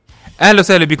اهلا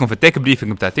وسهلا بكم في التك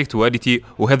بريفنج بتاع تكتواليتي،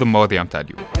 وهذا المواضيع بتاع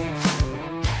اليوم.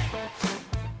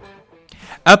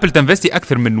 ابل تنفستي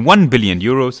اكثر من 1 بليون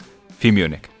يوروز في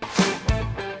ميونخ.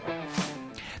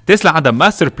 تسلا عندها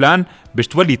ماستر بلان باش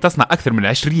تولي تصنع اكثر من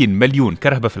 20 مليون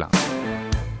كرهبه في العام.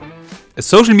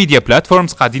 السوشيال ميديا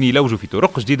بلاتفورمز قاعدين يلوجوا في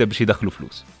طرق جديده باش يدخلوا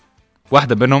فلوس،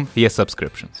 واحده منهم هي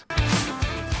السبسكريبشنز.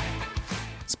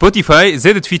 سبوتيفاي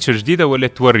زادت فيتشر جديده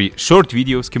ولات توري شورت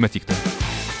فيديوز كما تيك توك.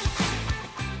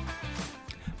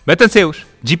 ما تنساوش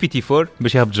GPT4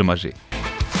 باش يهبط الجمعة الجاي.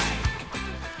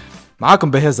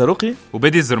 معاكم بهاء زروقي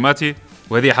وبدي الزرماتي،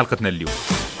 وهذه حلقتنا اليوم.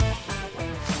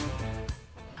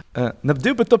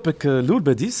 نبداو بالتوبيك الاول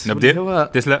بديس. نبدأ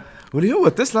تسلا، واللي هو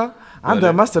تسلا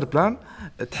عندها ماستر بلان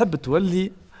تحب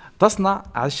تولي تصنع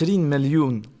 20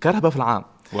 مليون كرهبة في العام.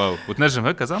 واو، وتنجم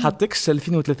هكا زعما حتىكش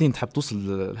 2030 تحب توصل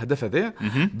الهدف هذا.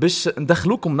 باش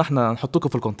ندخلوكم نحن نحطوكم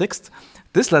في الكونتكست.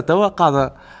 تسلا توا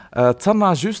قاعده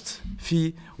تصنع جوست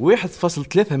في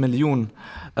 1.3 مليون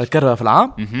كرهبة في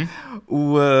العام،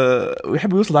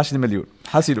 ويحبوا يوصل 20 مليون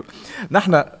حاسيلو.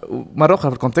 نحن مره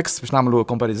اخرى في الكونتكست باش نعملوا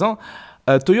كومباريزون.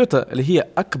 تويوتا اللي هي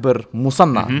اكبر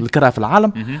مصنع للكرهبة في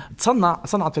العالم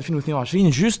صنعت في 2022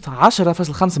 جوست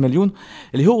 10.5 مليون،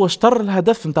 اللي هو اشتر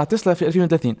الهدف نتاع تسلا في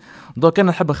 2030. دونك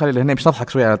انا نحب نخلي لهنا باش نضحك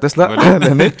شويه على تسلا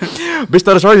لهنا باش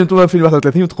ترجعوا لي انتم في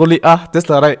 2031 وتقول لي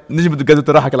تسلا راي نجم تقعدوا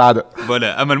تراحة كالعاده.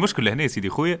 ولا اما المشكل هنا يا سيدي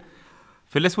خويا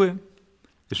في الاسواق.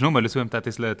 شنو هما الاسواق نتاع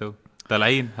تسلا تو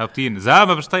طالعين هابطين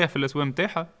زعما باش طيح في الاسواق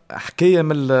نتاعها؟ حكايه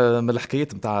من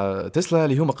الحكايات نتاع تسلا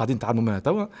اللي هما قاعدين يتعلموا منها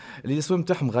توا، اللي الاسواق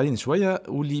نتاعهم غاليين شويه،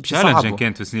 واللي باش يصعبوا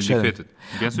كانت في السنين اللي فاتت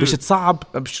باش تصعب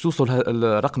باش توصل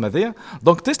الرقم هذا.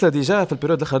 دونك تسلا ديجا في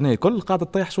البيريود الاخرانيه الكل قاعده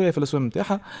تطيح شويه في الاسواق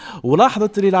نتاعها،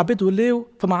 ولاحظت اللي العباد ولاو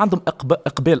فما عندهم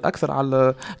اقبال اكثر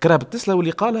على كرهبة تسلا.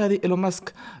 واللي قال هذه ايلون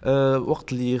ماسك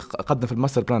وقت اللي قدم في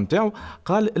الماستر بلان نتاعو،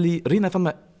 قال اللي رينا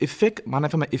فما افيك، معناها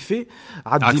فما افي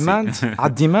على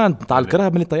الديماند تاع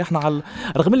الكرهبة اللي طيحنا على،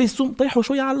 رغم اللي السوم طيحوا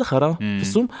شويه على الاخر في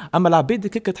السوم، اما العباد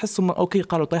كيك تحسهم اوكي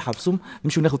قالوا طيحه في السوم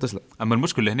نمشيو ناخذ تسلا. اما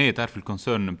المشكل هنا تعرف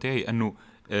الكونسيرن نتاعي انه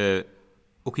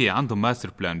اوكي عندهم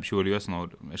ماستر بلان باش يوليو يصنعوا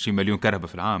 20 مليون كرهبة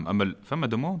في العام، اما فما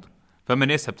دوموند، فما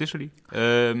ناس بتشري.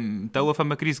 توا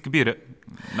فما كريز كبيره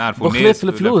نعرفوا الناس،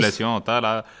 الانفلاسيون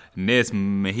طالعه، الناس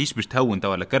ماهيش باش تهون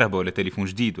توا على كرهبة ولا تليفون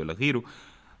جديد ولا غيره.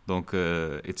 دونك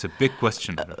اتس ا بيج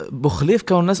كويستشن. بخلاف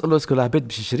كون الناس يقولوا اسكو العباد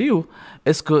باش يشريو،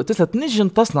 اسكو تسلا تنجم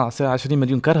تصنع 20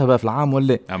 مليون كرهبة في العام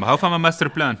ولا؟ اما هو فما ماستر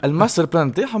بلان. الماستر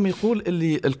بلان تاعهم يقول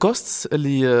اللي الكوستس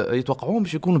اللي يتوقعون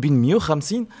باش يكونوا بين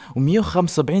 150 و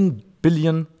 175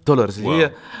 بليون دولار، اللي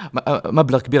هي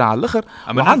مبلغ كبير على الاخر.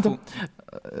 عندهم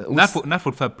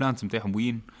نعرفوا الفاب بلانز نتاعهم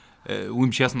وين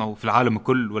باش يصنعوا في العالم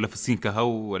الكل، ولا في الصين كهو،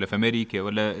 ولا في امريكا،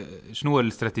 ولا شنو هو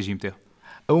الاستراتيجي نتاعهم؟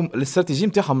 الاستراتيجيه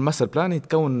نتاعهم الماستر بلان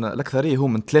يتكون الاكثريه هو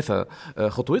من 3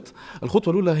 خطوات.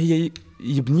 الخطوه الاولى هي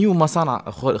يبنيوا مصانع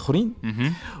اخرين،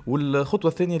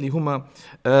 والخطوه الثانيه اللي هما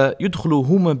يدخلوا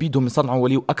هما بيدهم يصنعوا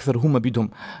وليو اكثر هما بيدهم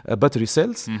باتري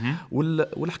سيلز،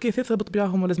 والحكايه الثالثه بالطبيعه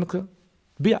هما لازم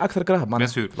بيع اكثر كرهبة معنا.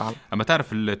 اما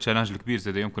تعرف التشالنج الكبير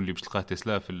زاد يمكن اللي باش تلقاه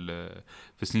تسلا في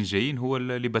السنين الجايين هو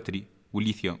اللي باتري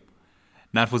والليثيوم.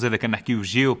 نعرفوا زاد كان نحكيو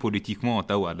جيوبوليتيكمون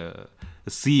توا على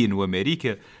الصين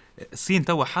وامريكا. الصين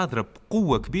توا حاضره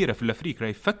بقوه كبيره في الافريق،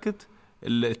 راهي فكت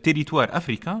التيريتوار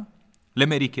افريكان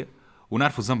لامريكا.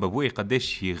 ونعرفوا زيمبابوي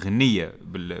قداش هي غنيه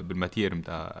بالماتير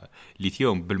نتاع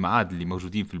الليثيوم، بالمعادن اللي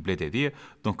موجودين في البلاد هذه.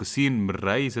 دونك الصين من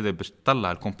الراي زاد باش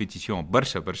تطلع الكومبيتيشن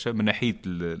برشا من ناحيه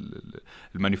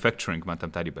المانيفاكتشرينج معناتها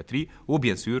نتاع الباتري،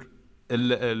 وبيان سور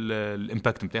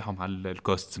الامباكت نتاعهم على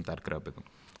الكوستس نتاع الكرهبة.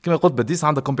 كما قلت بديس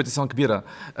عندها كومبيتيشن كبيره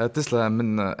تسلا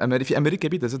من في امريكا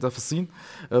بيدا زادة في الصين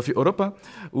في اوروبا.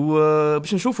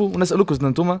 وباش نشوفوا ونسالوكم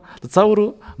انتم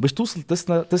تتصوروا باش توصل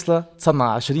تسلا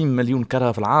تصنع 20 مليون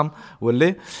كرهبة في العام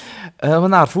ولا؟ ما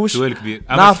نعرفوش. سؤال كبير.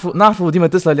 نعرفوا ديما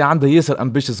تسلا اللي عندها ياسر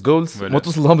امبيشس جولز ما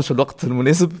توصل لهمش في الوقت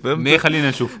المناسب. ما خلينا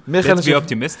نشوف. Let's be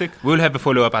optimistic. We'll have a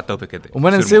follow up على التوبيك هذا. وما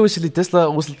ننساوش اللي تسلا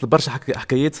وصلت لبرشا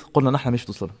حكايات قلنا نحن مش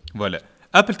توصل. ولا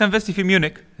ابل تنفستي في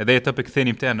ميونخ، هذا التوبيك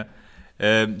الثاني بتاعنا.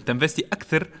 تنفستي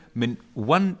أكثر من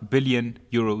 1 بليون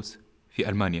يوروز في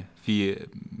ألمانيا، في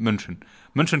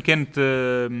منشن كانت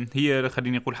هي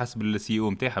خليني نقول حسب السي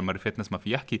او نتاعها المره فاتت نسمع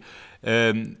فيه يحكي.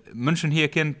 منشن هي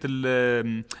كانت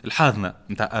الحاضنه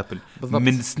نتاع ابل بالضبط.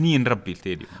 من سنين ربي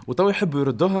التالي، وتو يحبوا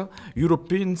يردوها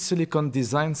يوروبيان سيليكون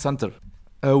ديزاين سنتر.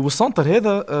 والسنتر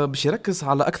هذا باش يركز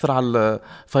على اكثر على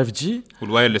 5G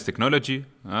والوايرلس تكنولوجي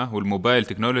والموبايل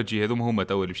تكنولوجي. هذوما هما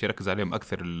تو اللي باش يركز عليهم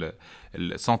اكثر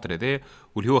السنتر هذا،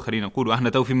 واللي هو خلينا نقولوا احنا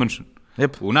تو في منشن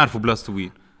ونعرفوا بلاصتو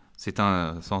وين. سي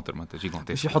ان سنتر معناتها جيغانتيك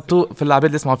باش يحطوا في العباد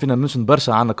اللي يسمعوا فينا منشن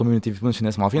برشا، عندنا كوميونيتي في منشن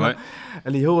يسمعوا فينا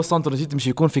اللي هو السنتر جديد باش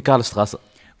يكون في كارلشتراsse.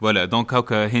 ولا دونك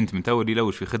هاكا هنت من توا اللي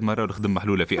لوش في خدمه راه نخدم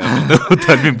محلوله في ابل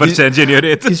طالبين برشا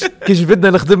انجينيرات كيش بدنا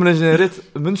نخدم الانجينيرات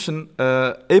منشن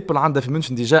ابل عندها في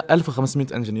منشن ديجا 1500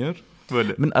 انجينير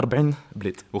من 40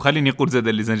 بلاد. وخليني نقول زاد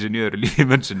لي زانجينيور اللي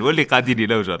منشن واللي قاعدين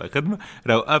يلوجوا على خدمه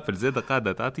راهو ابل زاد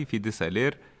قاعده تعطي في دي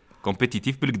سالير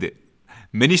كومبيتيتيف بالكدا.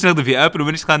 مانيش نخدم في ابل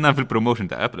ومانيش قاعد نعمل في البروموشن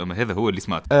تاع ابل، اما هذا هو اللي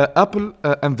سمعت. ابل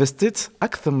انفستيت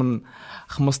اكثر من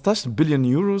 15 بليون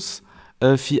يوروز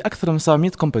في اكثر من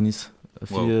 700 كومبانيز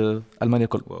في المانيا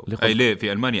كل. اي لا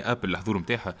في المانيا ابل الحضور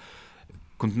نتاعها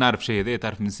كنت نعرف شيء هذا،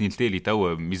 تعرف من سنين تالي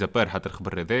توا ميزابار حتى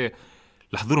الخبر هذا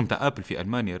الحضور نتاع ابل في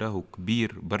المانيا راهو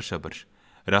كبير برشا.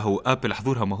 راهو ابل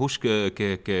حضورها ماهوش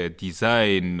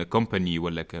كديزاين كومباني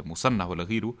ولا كمصنع ولا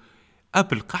غيره.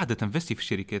 ابل قاعده تنفستي في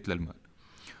الشركات الالمان،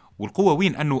 والقوه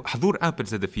وين انه حضور ابل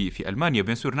زاد في المانيا.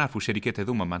 بيان سور نعرفوا الشركات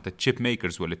هذوما معناتها تشيب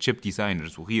ميكرز ولا تشيب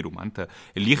ديزاينرز وغيره، معناتها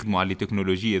اللي يخدموا على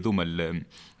التكنولوجيا هذوما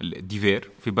الديفير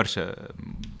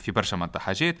في برشا معناتها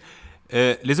حاجات.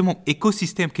 لازمهم ايكو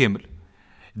سيستيم كامل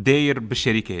داير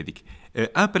بالشركه هذيك.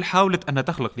 ابل حاولت انها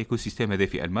تخلق الايكو سيستيم هذا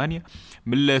في المانيا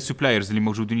من السبلايرز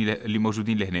اللي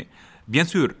موجودين لهنا. بيان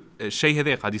سور الشيء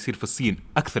هذا قاعد يصير في الصين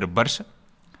اكثر برشا،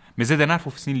 مازال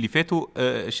نعرفوا في السنين اللي فاتوا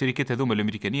الشركات هذوما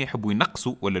الامريكانيه يحبوا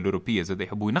ينقصوا ولا الاوروبيه زاد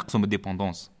يحبوا ينقصوا من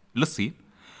الديبوندونس للصين.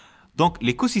 دونك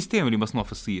ليكو سيستيم اللي مصنوع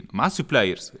في الصين مع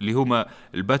السبلايرز اللي هما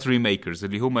الباتري ميكرز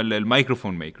اللي هما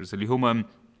الميكروفون ميكرز اللي هما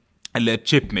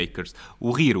التشيب ميكرز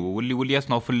وغيره واللي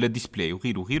يصنعوا في الديسبلاي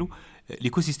وغيره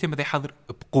ليكو سيستيم هذا حاضر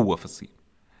بقوه في الصين.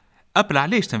 ابل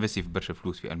علاش تنفسي في برشا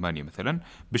فلوس في المانيا مثلا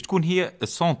باش تكون هي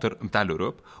السنتر نتاع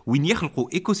الاوروب وين يخلقوا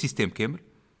ايكو سيستيم كامل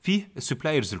فيه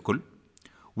السبلايرز الكل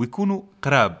ويكونوا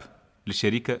قراب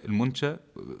للشركه المنتجه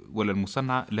ولا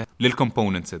المصنعه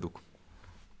للكومبوننتس هذوك.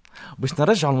 باش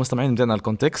نرجعوا المستمعين بتاعنا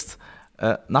الكونتكست،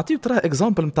 نعطيه ترى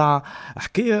اكزامبل نتاع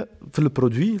حكايه في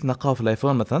البرودوي نلقاو في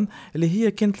الايفون مثلا اللي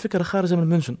هي كانت الفكره خارجه من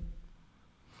المنشن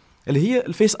اللي هي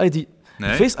الفيس اي دي.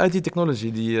 الفيس اي دي تكنولوجي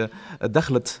اللي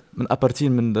دخلت من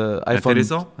ابارتين من ايفون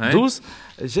 12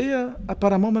 جايه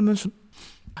ابارامون من المنشن.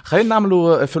 خلينا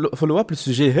نعملوا في الواب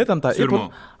السوجي هذا نتاع ايبل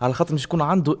على خاطر مش يكون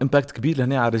عنده امباكت كبير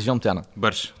لهنا على الريجيون نتاعنا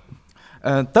برشا.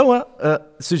 توا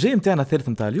السوجي نتاعنا الثالث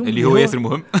نتاع اليوم اللي هو ياسر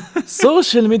مهم.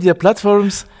 سوشيال ميديا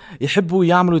بلاتفورمز يحبوا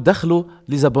يعملوا يدخلوا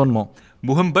لي زابونمون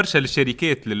مهم برشا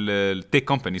للشركات للتيك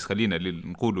كومبانيز خلينا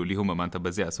نقولوا اللي هما معناتها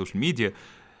بازي على السوشيال ميديا،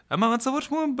 اما ما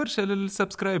تصورش مهم برشا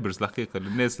للسبسكرايبرز الحقيقه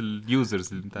للناس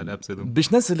اليوزرز نتاع الابس هذوما.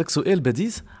 باش نسالك سؤال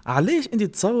بديس، علاش انت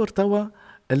تصور توا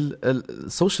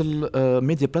السوشيال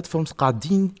ميديا بلاتفورمز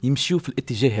قاعدين يمشيوا في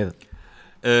الاتجاه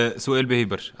هذا؟ سؤال باهي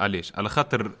برشا. علاش؟ على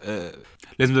خاطر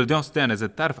لازم الاودينس تاعنا زاد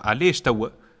تعرف علاش توا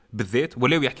بالذات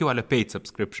ولاو يحكيوا على paid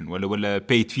subscription ولا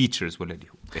paid features ولا اللي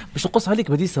هو. باش نقص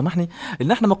عليك بدي سامحني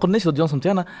اللي احنا ما قلناش الاودينس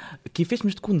نتاعنا كيفاش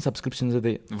مش تكون سبسكريبشن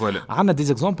زاديه. عندنا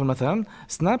ديز اكزامبل مثلا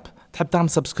سناب تحب تعمل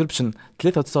سبسكريبشن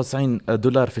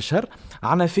 $93 في الشهر.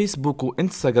 عندنا فيسبوك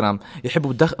وانستغرام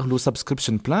يحبوا يدخلوا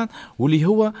سبسكريبشن بلان واللي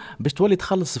هو باش تولي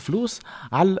تخلص فلوس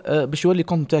على باش يولي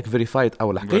كونت تاعك فيريفايد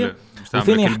اول حكايه.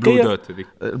 وثاني حكايه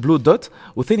بلو دوت.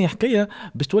 وثاني حكايه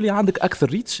باش تولي عندك اكثر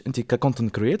ريتش انت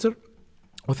ككونتنت كرييتور.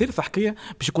 وثالث حكايه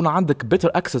باش يكون عندك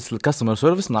بيتر اكسس للكاستمر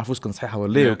سيرفيس، نعرفوش كان صحيحه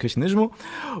ولا لا وكيفاش نجموا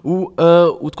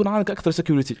وتكون عندك اكثر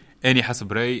سيكوريتي. اني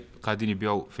حسب رايي قاعدين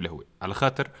يبيعوا في الهواء على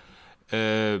خاطر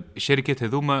الشركات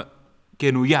هذوما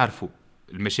كانوا يعرفوا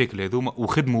المشاكل هذوما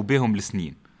وخدموا بهم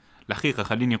لسنين. الحقيقه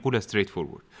خليني نقولها ستريت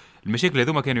فورورد، المشاكل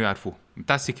هذوما كانوا يعرفوه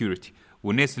نتاع السيكوريتي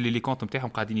والناس اللي كونت نتاعهم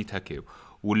قاعدين يتهكاو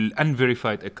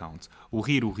والانفيريفايد اكاونتس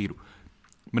وغيره.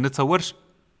 ما نتصورش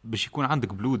باش يكون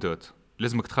عندك بلو دوت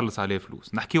لازمك تخلص عليه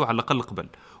فلوس. نحكيو على الأقل قبل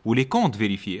ولي كونت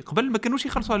فيريفي قبل ما كانوش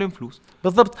يخلصوا عليهم فلوس.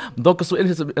 بالضبط. دونك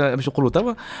السؤال باش نقولوا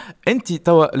توا انت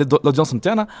توا الاودينس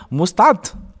نتاعنا مستعد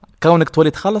كونك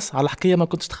تولي تخلص على حكايه ما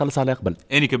كنتش تخلص عليها قبل؟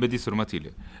 اني كبدي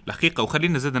سورماتيلي الحقيقه.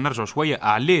 وخلينا زاد نرجع شويه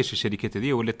علاش الشركات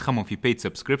هذه ولا تخمم في paid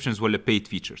subscriptions ولا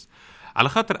paid features. على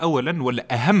خاطر اولا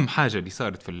ولا اهم حاجه اللي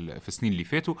صارت في السنين اللي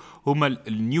فاتوا هما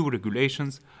النيو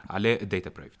ريجوليشنز على الداتا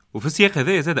برايفسي. وفي السياق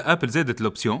هذا زاد ابل زادت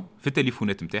الاوبسيون في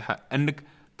التليفونات نتاعها انك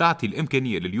تعطي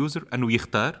الامكانيه لليوزر انه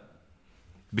يختار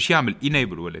باش يعمل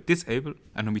enable ولا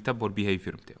disable انهم يتبعوا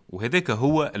البيهيفير نتاعو. وهذاك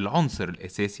هو العنصر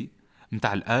الاساسي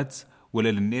نتاع الادز ولا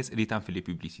للناس اللي تعمل في لي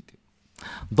بوبليسيتي.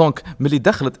 دونك ملي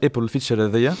دخلت ابل الفيتشر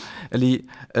هذيا اللي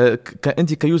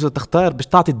انت كيوزر تختار باش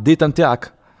تعطي الداتا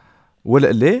نتاعك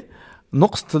ولا لا،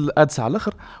 نقصت الادس على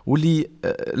الاخر، واللي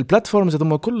البلاتفورمز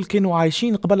هذوما كل كانوا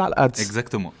عايشين قبل على الادس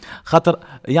اكزاكتومون، خاطر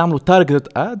يعملوا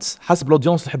تارجت ادز حسب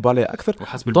الاودينس اللي يحبوا عليها اكثر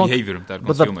وحسب البيهيفير نتاع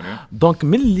الكونسيومر. دونك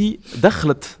من اللي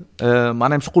دخلت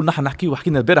معناها مش نقول نحن نحكي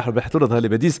وحكينا البارح بحثوا لها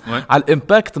بديس على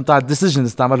الامباكت نتاع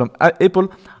الديسيجنز تعملهم ابل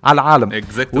على العالم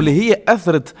واللي هي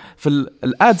اثرت في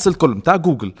الادز الكل نتاع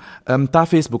جوجل نتاع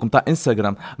فيسبوك نتاع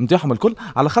انستغرام نتاعهم الكل،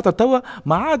 على خاطر توا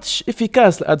ما عادش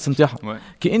افيكاس الادز نتاعهم.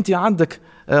 كي انت عندك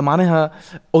معناها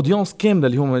اودينس كامله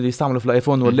اللي هم اللي يستعملوا في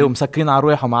الايفون ولاو مسكرين على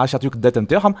رواحهم، ما عادش يعطيوك الداتا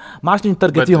نتاعهم، ما عادش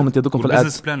تارجتيهم انت دوكم في الادز.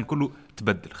 البيزنس بلان كله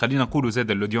تبدل. خلينا نقولوا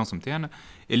زاد الاودينس نتاعنا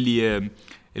اللي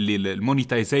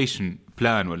المونيتايزيشن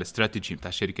بلان ولا استراتيجي نتاع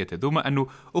الشركات هذوما انه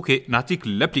اوكي نعطيك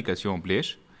الابليكاسيون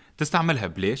بلاش تستعملها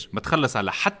بلاش، ما تخلص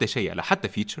على حتى شيء على حتى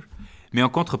فيتشر، مي ان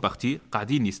كونتر بارتي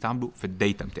قاعدين يستعملوا في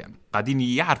الداتا نتاعنا، قاعدين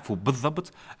يعرفوا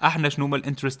بالضبط احنا شنو هما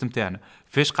الانترست نتاعنا،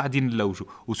 فاش قاعدين نلوجوا.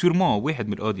 وسيرمون واحد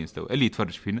من الاودينس تو اللي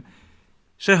يتفرج فينا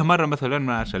شاه مره مثلا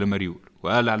ما نعرفش على ماريول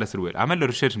ولا على سروال، عمل له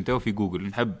ريسيرش نتاعو في جوجل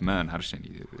نحب ما نعرفش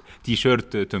يعني تي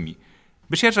شيرت تومي،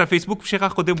 باش يرجع فيسبوك باش يلقى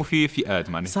قدامه في اد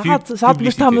معناها ساعات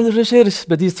باش تعمل ريسيرش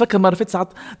بديس. تفكر مره فاتت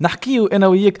ساعات نحكيو انا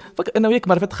وياك، فكر انا وياك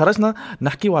مره فاتت خرجنا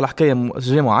نحكيو على حكايه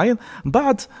جاي معين،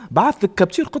 بعد بعثت لك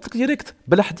كابتشر قلت لك ديريكت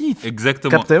بالحديث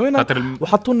اكزاكتومون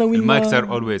وحطوا لنا وين المايكس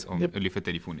ار اولويز اون اللي في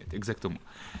التليفونات. اكزاكتومون.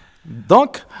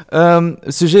 دونك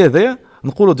السوجي هذا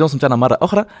نقولوا ديونس نتاعنا مره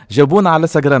اخرى، جاوبونا على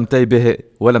الانستغرام تاعي به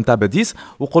ولا نتاع بديس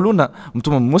وقولوا لنا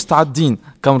انتم مستعدين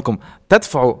كونكم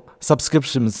تدفعوا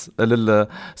سبسكريبشنز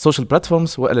للسوشيال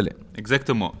بلاتفورمز ولا لا.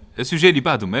 اكزاكتومون. السوجي اللي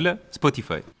بعده مالا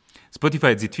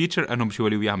سبوتيفاي تزيد فيتشر انهم باش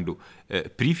يوليو يعملوا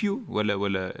بريفيو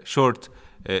ولا شورت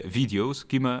فيديوز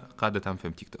كيما قاعده تعمل في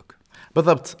تيك توك.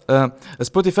 بالضبط.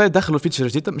 سبوتيفاي دخلوا فيتشر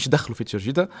جديده، مش دخلوا فيتشر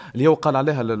جديده اللي هو قال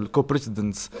عليها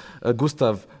الكو-بريزيدنتس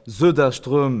غوستاف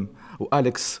زوداشتروم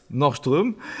واليكس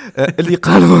نورشتروم اللي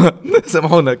قالوا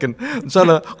سامحونا كن ان شاء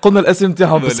الله قلنا الاسم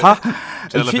تاعهم بصح.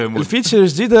 الفيتشر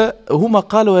الجديده هما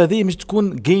قالوا هذه مش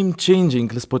تكون جيم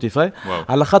تشينجينج لسبوتيفاي،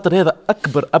 على خاطر هذا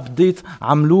اكبر ابديت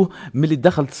عملوه من اللي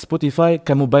دخلت سبوتيفاي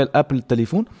كموبايل ابل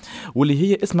التليفون، واللي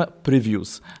هي اسمها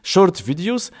بريفيوز شورت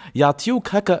فيديوز،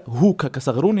 يعطيوك هكا هوك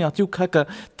صغرون، يعطيوك هكا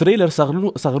تريلر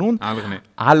صغرون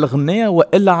على الغنية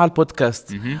والا على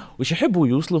البودكاست. وش يحبوا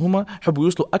يوصلوا هما يحبوا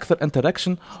يوصلوا اكثر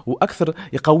انتراكشن واكثر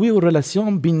يقويوا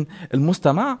الريلاسيون بين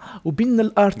المستمع وبين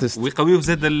الارتست، ويقويوا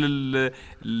زاد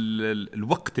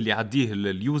الوقت اللي يعديه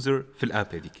اليوزر في الاب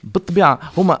هذيك. بالطبيعه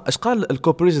هما اش قال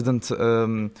الكو-بريزيدنت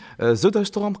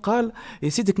زوداشتروم، قال يا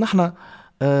سيدك نحن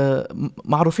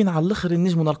معروفين على الاخر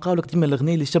نجموا نلقاو لك ديما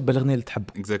الاغنيه اللي شبه الاغنيه اللي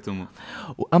تحبها اكزاكتومون.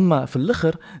 واما في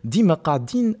الاخر ديما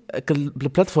قاعدين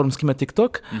البلاتفورمز كيما تيك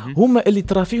توك هما اللي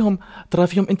ترى فيهم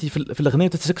انت في الاغنيه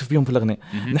وتستكشف فيهم في الاغنيه.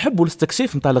 نحبوا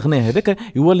الاستكشاف نتاع الاغنيه هذاك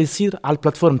يولي يصير على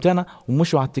البلاتفورم تاعنا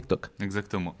ومش على التيك توك.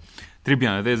 اكزاكتومون. تري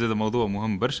بيان. هذا زاد موضوع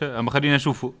مهم برشا، اما خلينا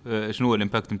نشوفوا شنو هو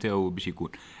الامباكت نتاعو باش يكون.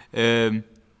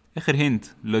 اخر هنت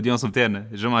الاودينس نتاعنا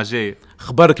الجمعه الجايه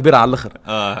خبر كبير على الاخر.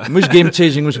 مش جيم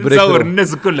تشينجينج مش بريك تصور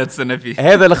الناس كلها تستنى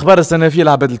فيه. هذا الاخبار السنه فيه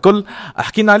العباد الكل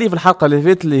حكينا عليه في الحلقه اللي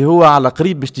فاتت، اللي هو على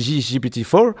قريب باش تجي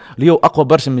GPT4 اللي هو اقوى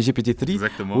برشا من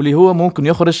GPT3 واللي هو ممكن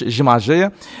يخرج الجمعه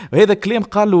الجايه. وهذا الكلام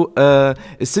قالوا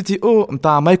السي تي او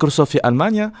نتاع مايكروسوفت في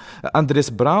المانيا اندريس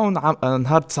براون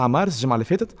نهار 9 مارس الجمعه اللي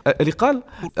فاتت، اللي قال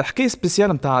حكايه سبيسيال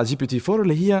نتاع GPT4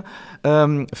 اللي هي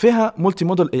فيها مولتي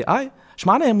موديل اي اي. ايش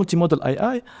معناها مولتي موديل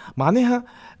اي؟ معناها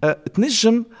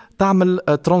تنجم تعمل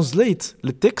ترانسليت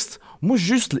للتكست مش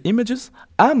جوست الايمجز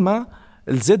اما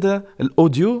الزاده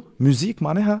الاوديو ميوزيك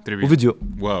معناها وفيديو.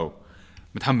 واو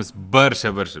متحمس برشا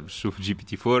باش نشوف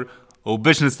GPT4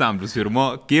 وباش نستعملوا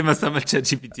سيرمون كيما استعملت شات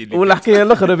جي بي تي. والحكايه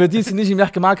الاخرى بديس نجم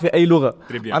يحكي معك في اي لغه،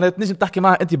 انا تنجم تحكي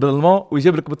معه انت بالالمان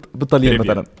ويجيب لك بالطليان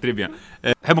مثلا. تري بيان.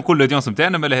 نحب نقول للاودينس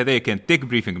نتاعنا مالا هذايا كان تيك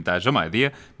بريفينغ نتاع الجمعه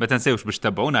هذه. ما تنساوش باش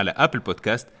تتابعونا على ابل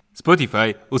بودكاست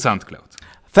سبوتيفاي وساوند كلاود.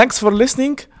 ثانكس فور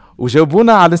listening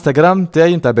وجاوبونا على الانستغرام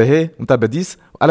تاعي نتاع بهي نتاع بديس